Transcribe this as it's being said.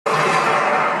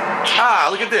Ah,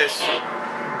 look at this.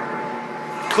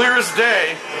 Clear as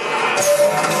day.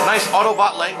 Nice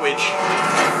Autobot language.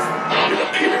 It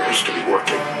appears to be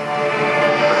working.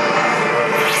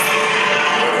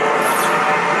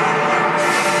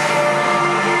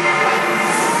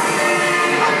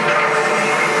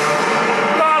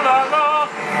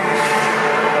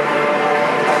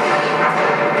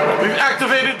 We've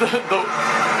activated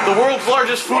the world's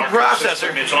largest food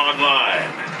processor. It's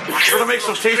online. We're gonna make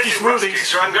some tasty smoothies.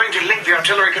 So I'm going to link the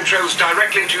artillery controls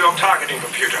directly to your targeting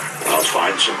computer. I'll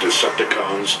find some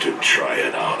Decepticons to try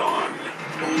it out on.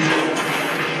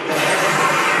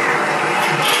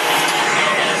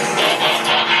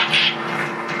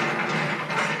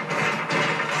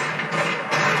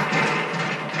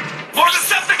 More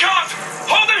Decepticons!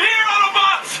 Hold them here,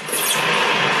 Autobots!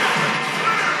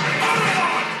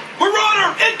 Marauder,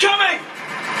 incoming!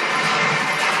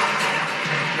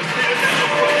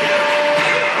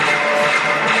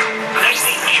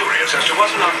 Curious as to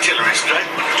what an artillery strike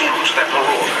would do to that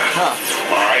marauder. Huh.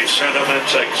 My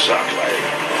sentiments exactly.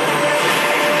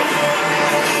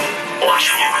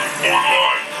 Artillery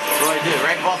online. What do I do?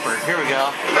 Right bumper. Here we go.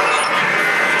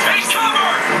 Take cover!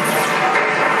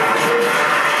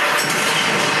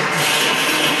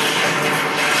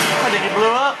 I think it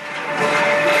blew up.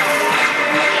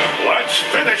 Let's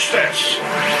finish this.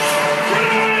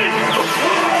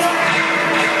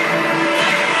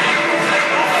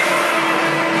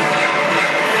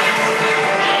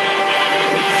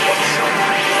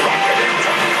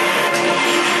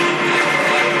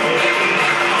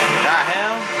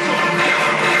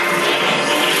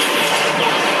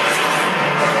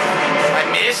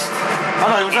 Oh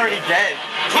no, he was already dead.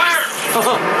 Clear!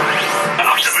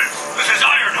 Optimus, this is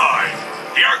Ironhide.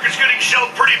 The Ark is getting shelled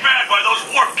pretty bad by those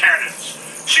warp cannons.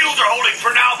 Shields are holding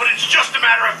for now, but it's just a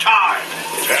matter of time.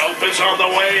 Help is on the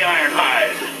way,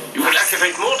 Ironhide. You can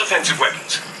activate more defensive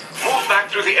weapons. Move back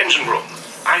through the engine room.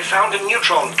 I found a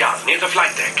neutron gun near the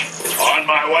flight deck. On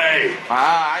my way.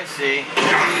 Ah, I see.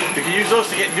 You can use those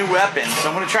to get new weapons, so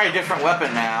I'm going to try a different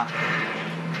weapon now.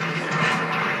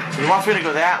 He wants me to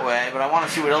go that way, but I want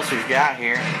to see what else we've got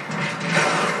here.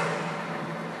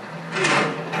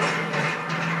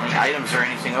 Any items or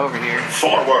anything over here?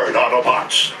 Forward,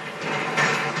 Autobots.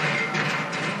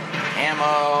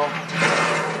 Ammo.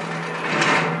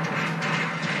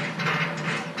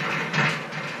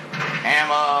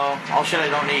 Ammo. All shit I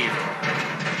don't need.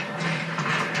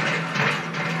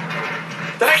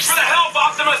 Thanks for the help,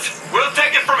 Optimus! We'll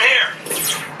take it from here!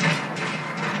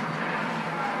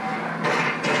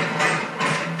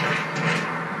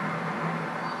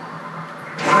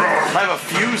 If I have a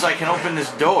fuse, I can open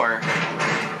this door.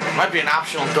 Might be an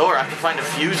optional door. I have to find a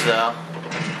fuse, though.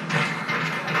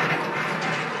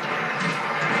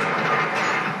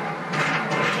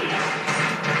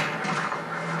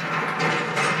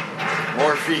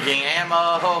 More freaking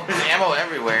ammo. There's ammo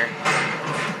everywhere.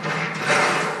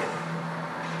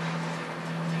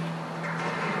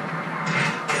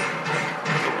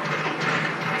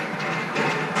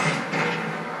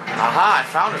 Aha, I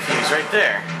found a fuse right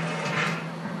there.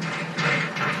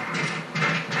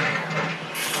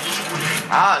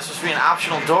 Ah, it's supposed to be an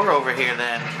optional door over here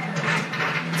then.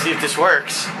 Let's see if this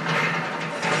works.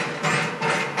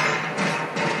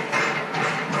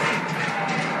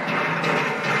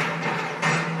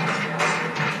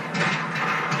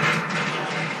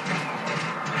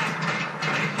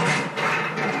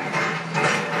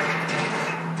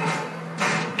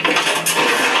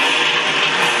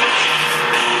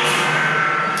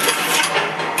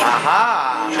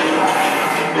 Aha!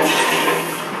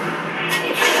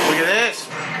 Look at this.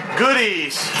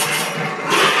 Goodies!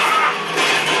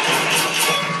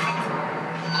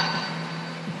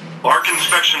 Arc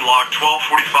inspection log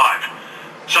 1245.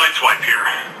 Sideswipe here.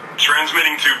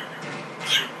 Transmitting to,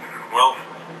 well,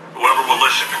 whoever will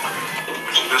listen.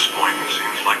 Which at this point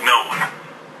seems like no one.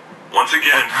 Once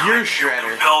again, You're I'm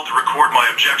Shredder. compelled to record my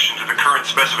objection to the current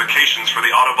specifications for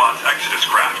the Autobots Exodus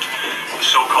craft, the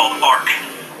so-called Ark,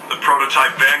 the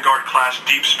prototype Vanguard-class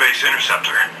deep space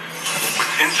interceptor. With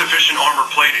insufficient armor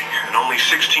plating and only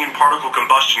 16 particle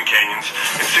combustion canyons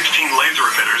and 16 laser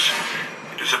emitters,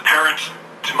 it is apparent,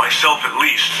 to myself at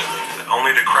least, that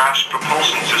only the craft's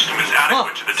propulsion system is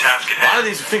adequate to the task at A lot hand. of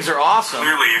these things are awesome.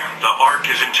 Clearly, the Ark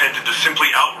is intended to simply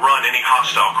outrun any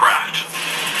hostile craft.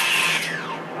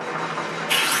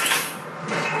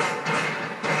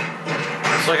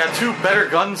 So I got 2 better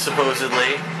guns,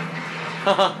 supposedly.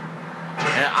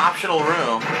 In an optional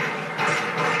room.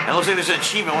 And it looks like there's an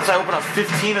achievement. Once I open up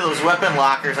 15 of those weapon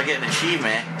lockers, I get an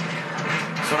achievement.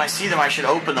 So when I see them, I should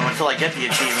open them until I get the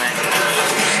achievement.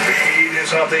 Speed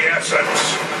is of the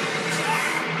essence.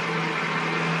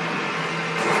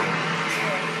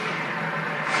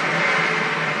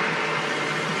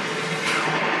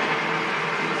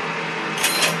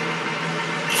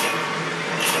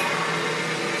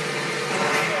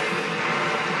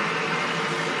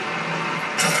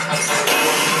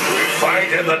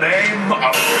 Fight in the name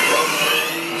of freedom.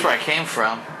 That's where I came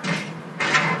from.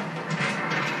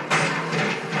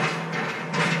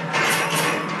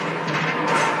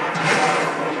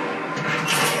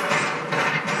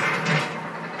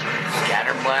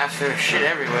 Scatter blaster, shit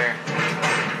everywhere.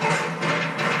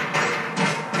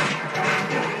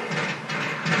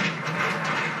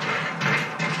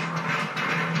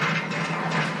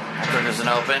 That door doesn't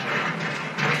open.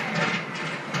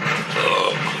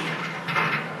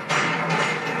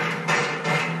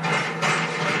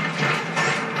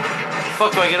 How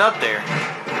the fuck do I get up there?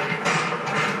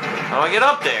 How do I get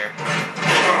up there?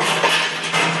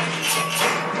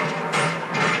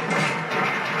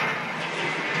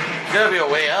 There's gotta be a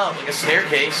way up, like a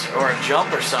staircase or a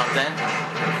jump or something.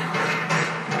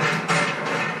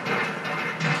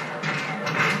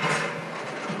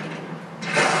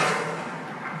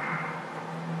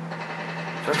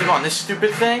 Do I have to go on this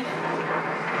stupid thing?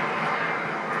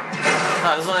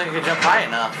 No, it doesn't look like I can jump high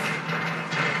enough.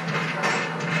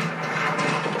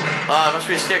 It must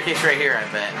be a staircase right here, I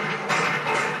bet.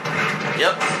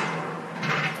 Yep.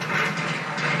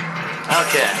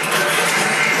 Okay.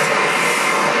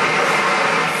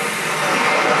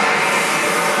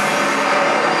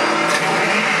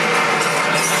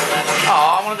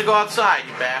 Oh, I wanted to go outside,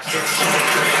 you bastards.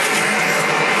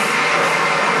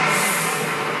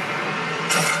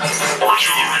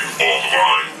 Artillery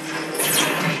online.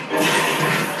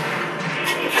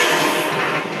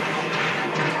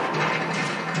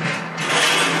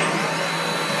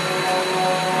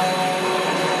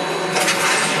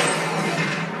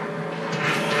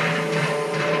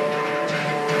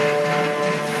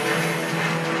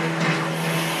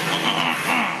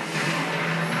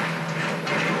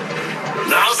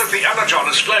 Now that the Energon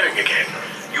is flowing again,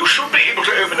 you should be able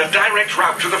to open a direct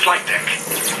route to the flight deck.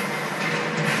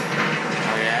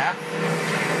 Oh, yeah?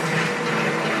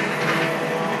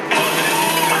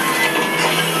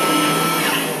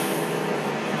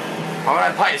 Why would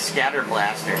I buy a scatter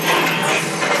blaster?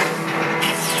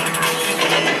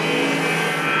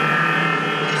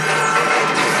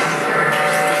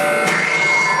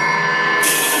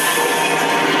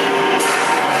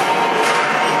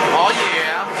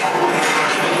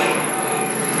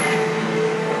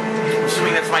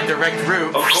 My direct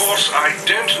route. Of course, I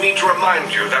don't need to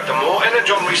remind you that the more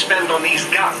energon we spend on these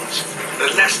guns, the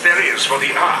less there is for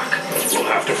the Ark. We'll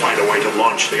have to find a way to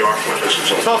launch the Ark with us.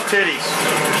 Tough titties.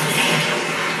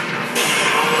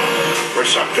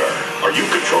 Receptor, are you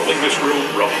controlling this room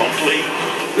remotely?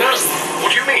 No.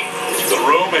 What do you mean? The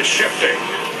room is shifting.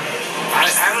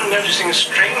 I am noticing a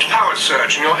strange power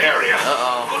surge in your area.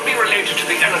 Uh-oh. Could be related to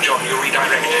the energon you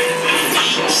redirected.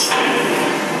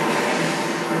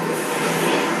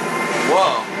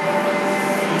 Whoa.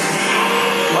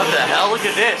 What the hell? Look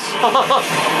at this.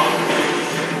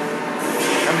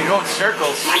 I mean, go in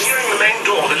circles. Clearing the main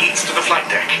door that leads to the flight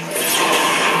deck.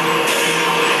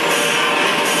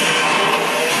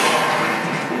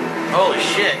 Holy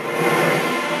shit.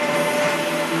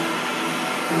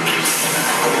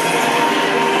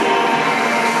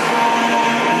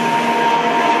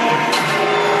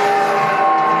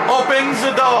 Opens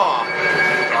the door.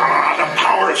 The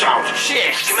power is out.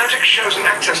 Shit. Schematic shows an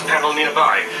access panel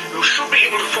nearby. You should be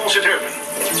able to force it open.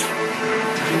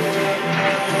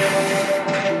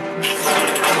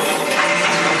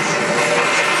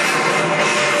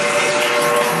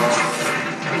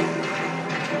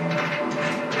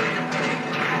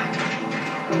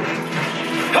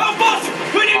 Help us!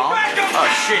 We need backup! Oh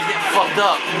shit, getting fucked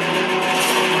up.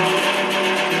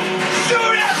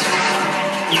 Shoot us!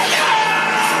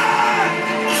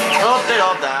 Oh, they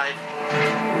all died.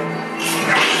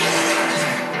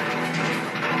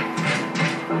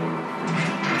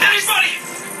 Anybody!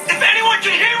 If anyone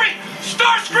can hear me,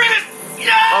 start screaming!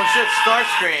 Yeah! Oh shit,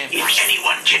 Starscream. If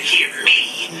anyone can hear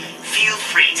me, feel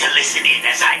free to listen in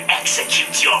as I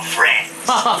execute your friends.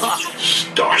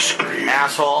 Starscream.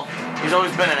 Asshole. He's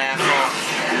always been an asshole.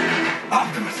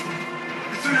 Optimus!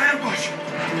 It's an ambush!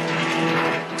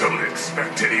 Don't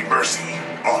expect any mercy,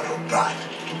 Autobot.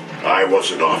 I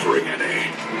wasn't offering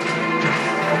any.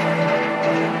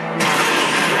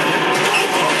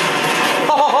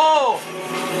 Ho ho ho!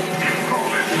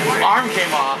 Arm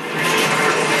came off.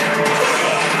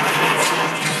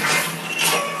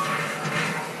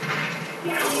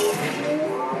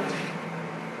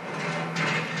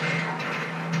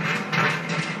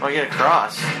 How do I get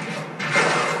across?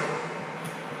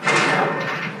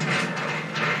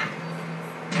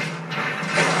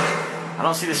 I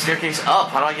don't see the staircase up.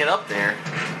 How do I get up there?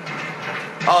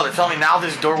 Oh, they're telling me now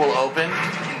this door will open.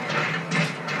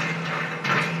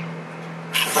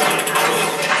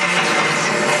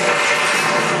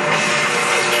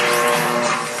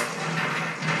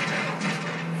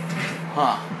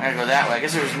 Huh, I gotta go that way. I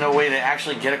guess there's no way to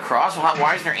actually get across. Well,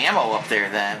 why is there ammo up there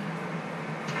then?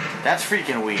 That's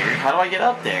freaking weird. How do I get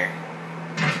up there?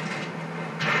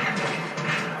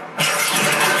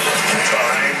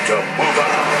 Time to move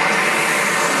out.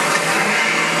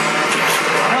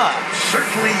 Huh.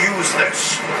 Certainly use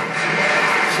this.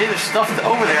 See, there's stuff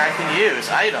over there I can use.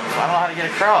 Items. I don't know how to get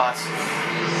across.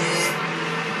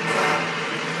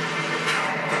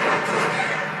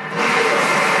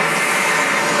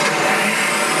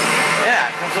 Yeah,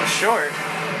 it comes up short.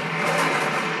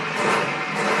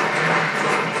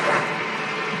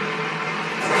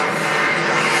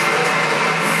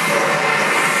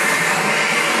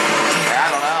 I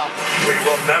don't know. We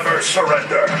will never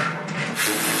surrender.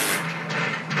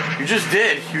 You just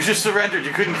did. You just surrendered.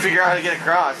 You couldn't figure out how to get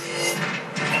across.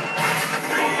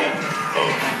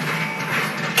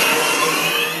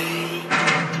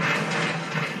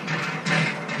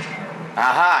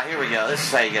 Aha, here we go. This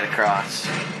is how you get across.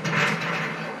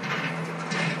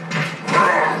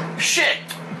 Shit!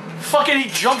 Fucking he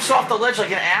jumps off the ledge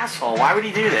like an asshole. Why would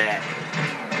he do that?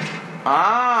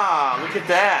 Ah, look at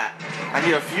that. I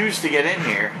need a fuse to get in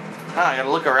here. Oh, I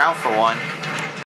gotta look around for one.